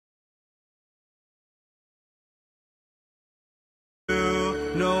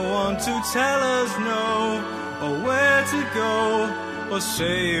no one to tell us no, or where to go, or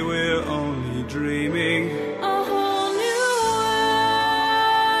say we're only dreaming. A whole new world,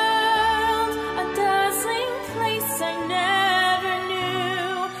 a dazzling place I never knew.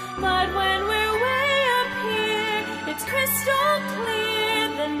 But when we're way up here, it's crystal clear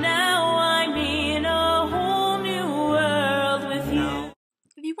that now I'm in a whole new world with you.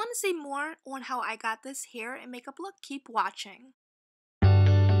 If you want to see more on how I got this hair and makeup look, keep watching.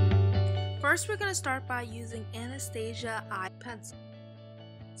 First, we're going to start by using Anastasia eye pencil.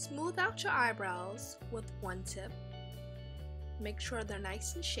 Smooth out your eyebrows with one tip. Make sure they're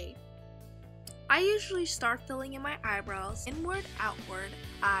nice and shaped. I usually start filling in my eyebrows inward, outward.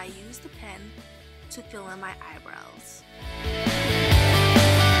 I use the pen to fill in my eyebrows.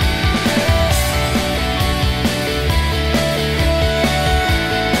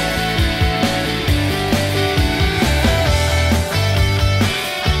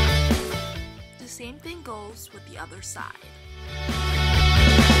 The same thing goes with the other side.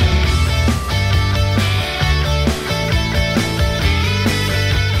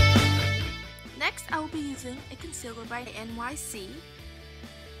 Next, I will be using a concealer by NYC.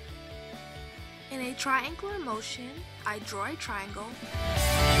 In a triangular motion, I draw a triangle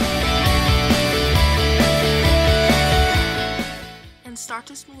and start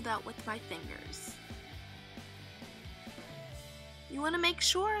to smooth out with my fingers. You want to make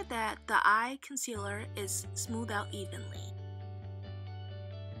sure that the eye concealer is smoothed out evenly.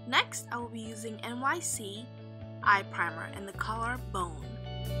 Next, I will be using NYC eye primer in the color Bone.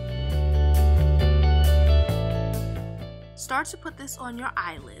 Start to put this on your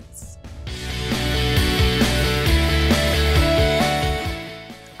eyelids.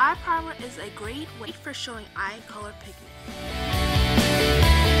 Eye primer is a great way for showing eye color pigment.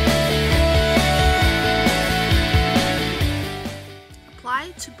 Apply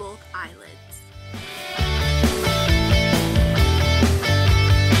it to both eyelids.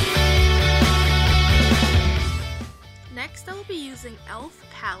 Next, I will be using e.l.f.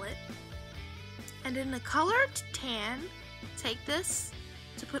 palette, and in the color Tan, take this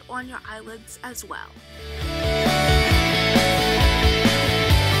to put on your eyelids as well.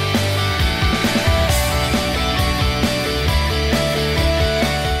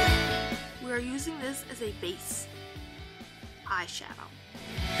 We are using this as a base eyeshadow.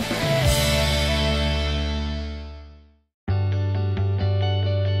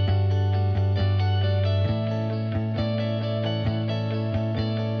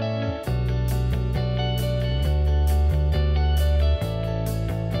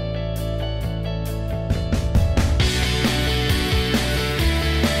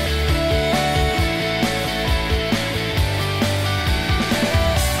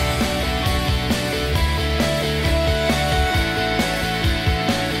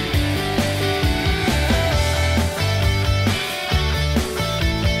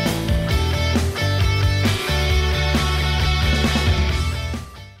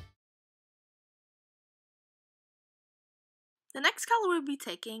 The next color we'll be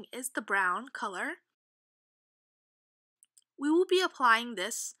taking is the brown color. We will be applying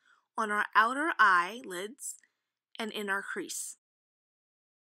this on our outer eyelids and in our crease.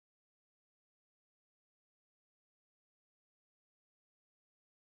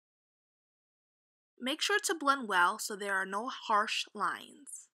 Make sure to blend well so there are no harsh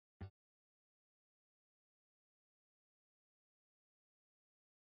lines.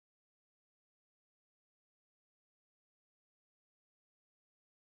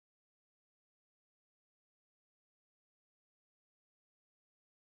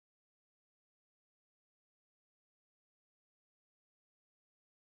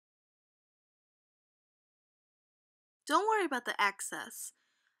 Don't worry about the excess.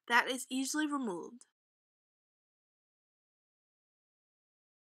 That is easily removed.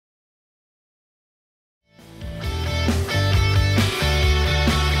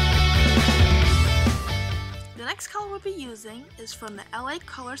 The next color we'll be using is from the LA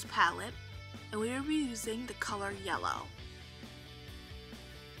Colors palette, and we will be using the color Yellow.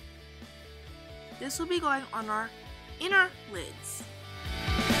 This will be going on our inner lids.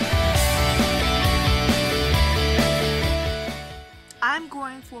 I'm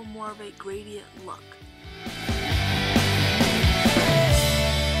going for more of a gradient look.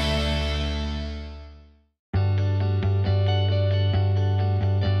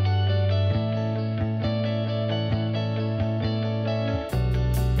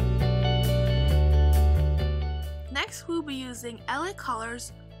 Next, we'll be using LA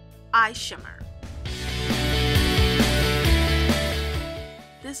Colors Eye Shimmer.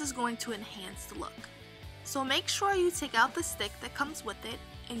 This is going to enhance the look. So make sure you take out the stick that comes with it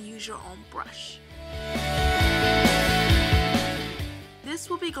and use your own brush. This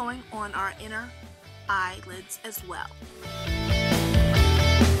will be going on our inner eyelids as well.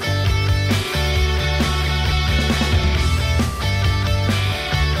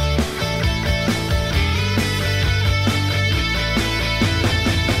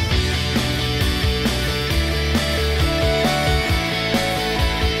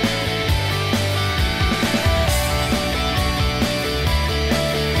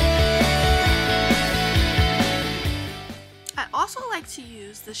 I also like to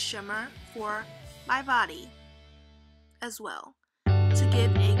use the shimmer for my body as well to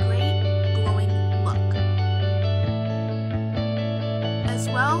give a great glowing look, as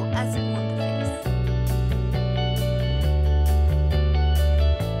well as on the face.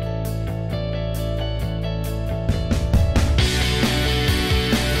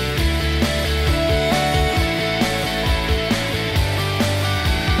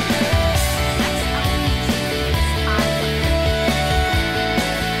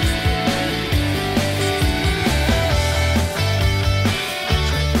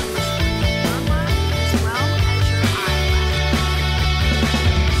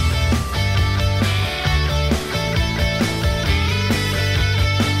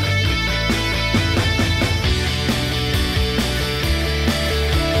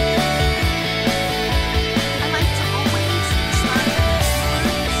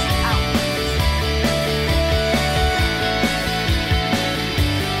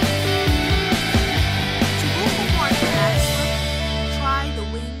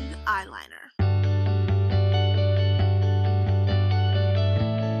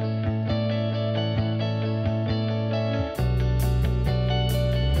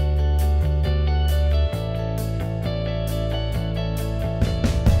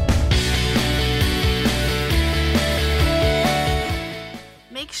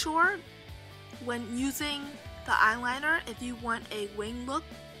 Make sure when using the eyeliner, if you want a wing look,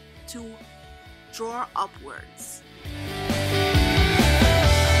 to draw upwards.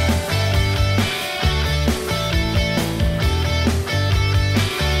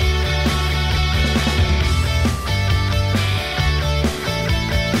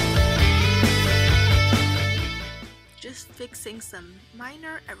 Just fixing some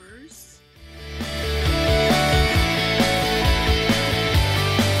minor errors.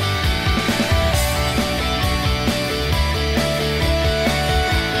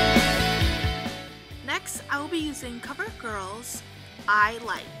 Next, I will be using CoverGirl's Eye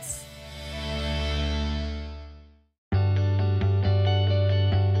Lights.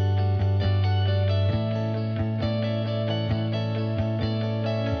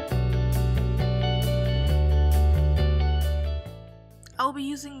 I will be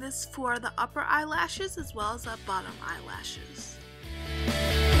using this for the upper eyelashes as well as the bottom eyelashes.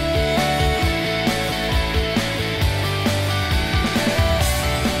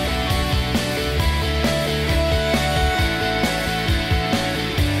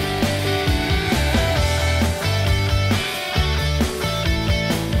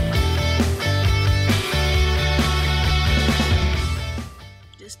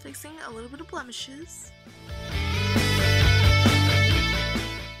 Just fixing a little bit of blemishes.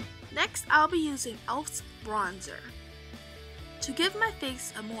 Next, I'll be using e.l.f.'s bronzer. To give my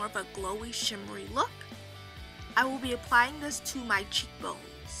face a more of a glowy, shimmery look, I will be applying this to my cheekbones.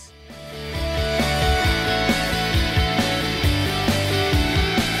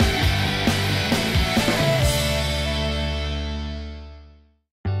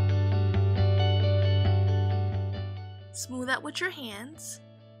 Smooth out with your hands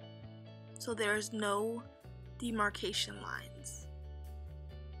so there's no demarcation lines.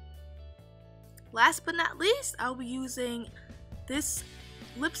 Last but not least, I'll be using this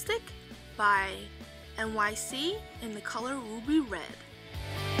lipstick by NYC in the color Ruby Red.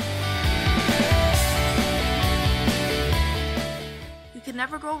 You can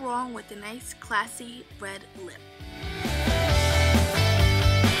never go wrong with a nice classy red lip.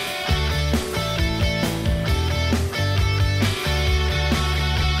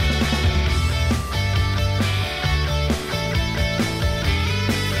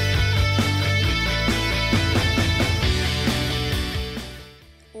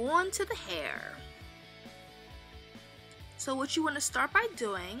 To the hair. So what you want to start by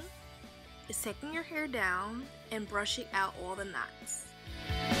doing is taking your hair down and brushing out all the knots.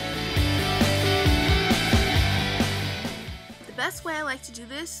 The best way I like to do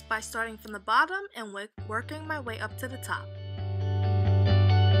this by starting from the bottom and working my way up to the top.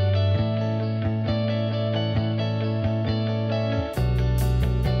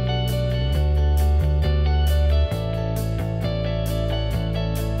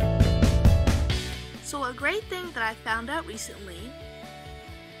 I found out recently.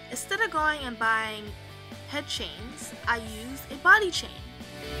 Instead of going and buying head chains, I used a body chain.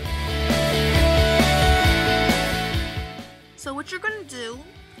 So what you're going to do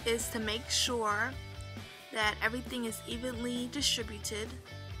is to make sure that everything is evenly distributed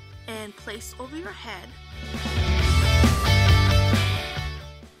and placed over your head,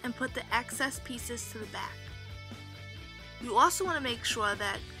 and put the excess pieces to the back. You also want to make sure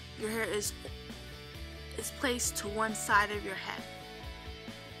that your hair is placed to one side of your head.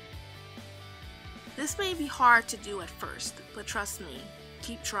 This may be hard to do at first, but trust me,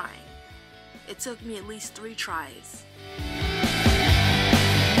 keep trying. It took me at least 3 tries.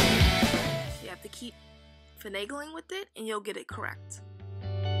 You have to keep finagling with it and you'll get it correct.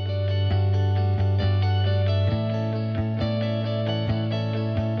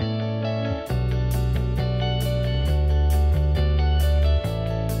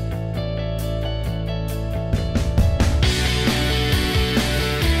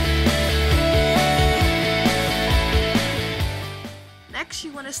 Next,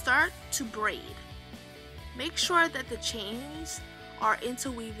 you want to start to braid. Make sure that the chains are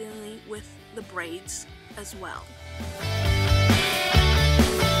interweaving with the braids as well.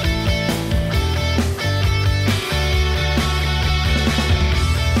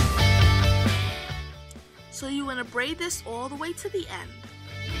 So you want to braid this all the way to the end.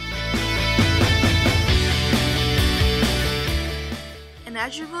 And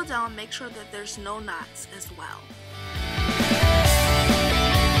as you go down, make sure that there's no knots as well.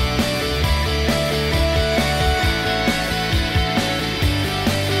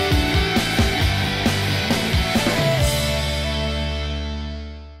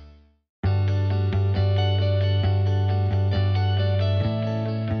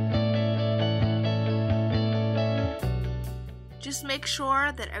 Just make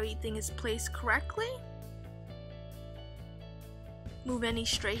sure that everything is placed correctly. Move any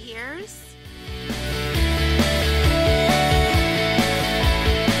stray hairs.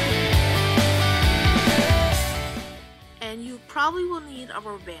 And you probably will need a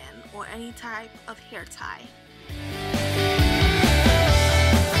rubber band or any type of hair tie.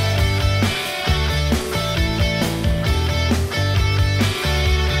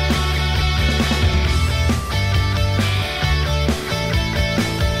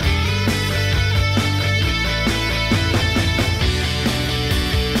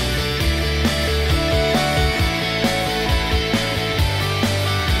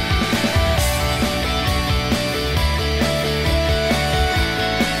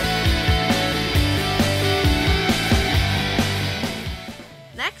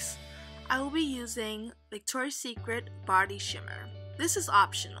 Using Victoria's Secret Body Shimmer. This is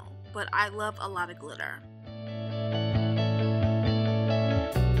optional, but I love a lot of glitter.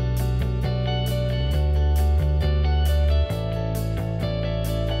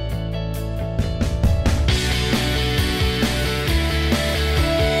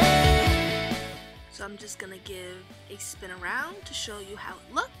 So I'm just gonna give a spin around to show you how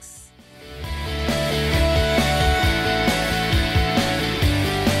it looks.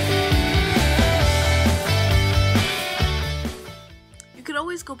 You could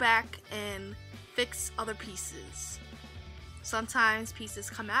always go back and fix other pieces. Sometimes pieces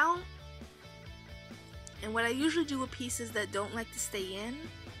come out, and what I usually do with pieces that don't like to stay in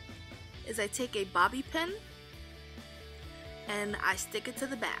is I take a bobby pin and I stick it to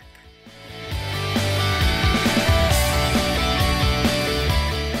the back.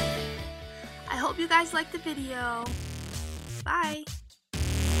 I hope you guys liked the video. Bye!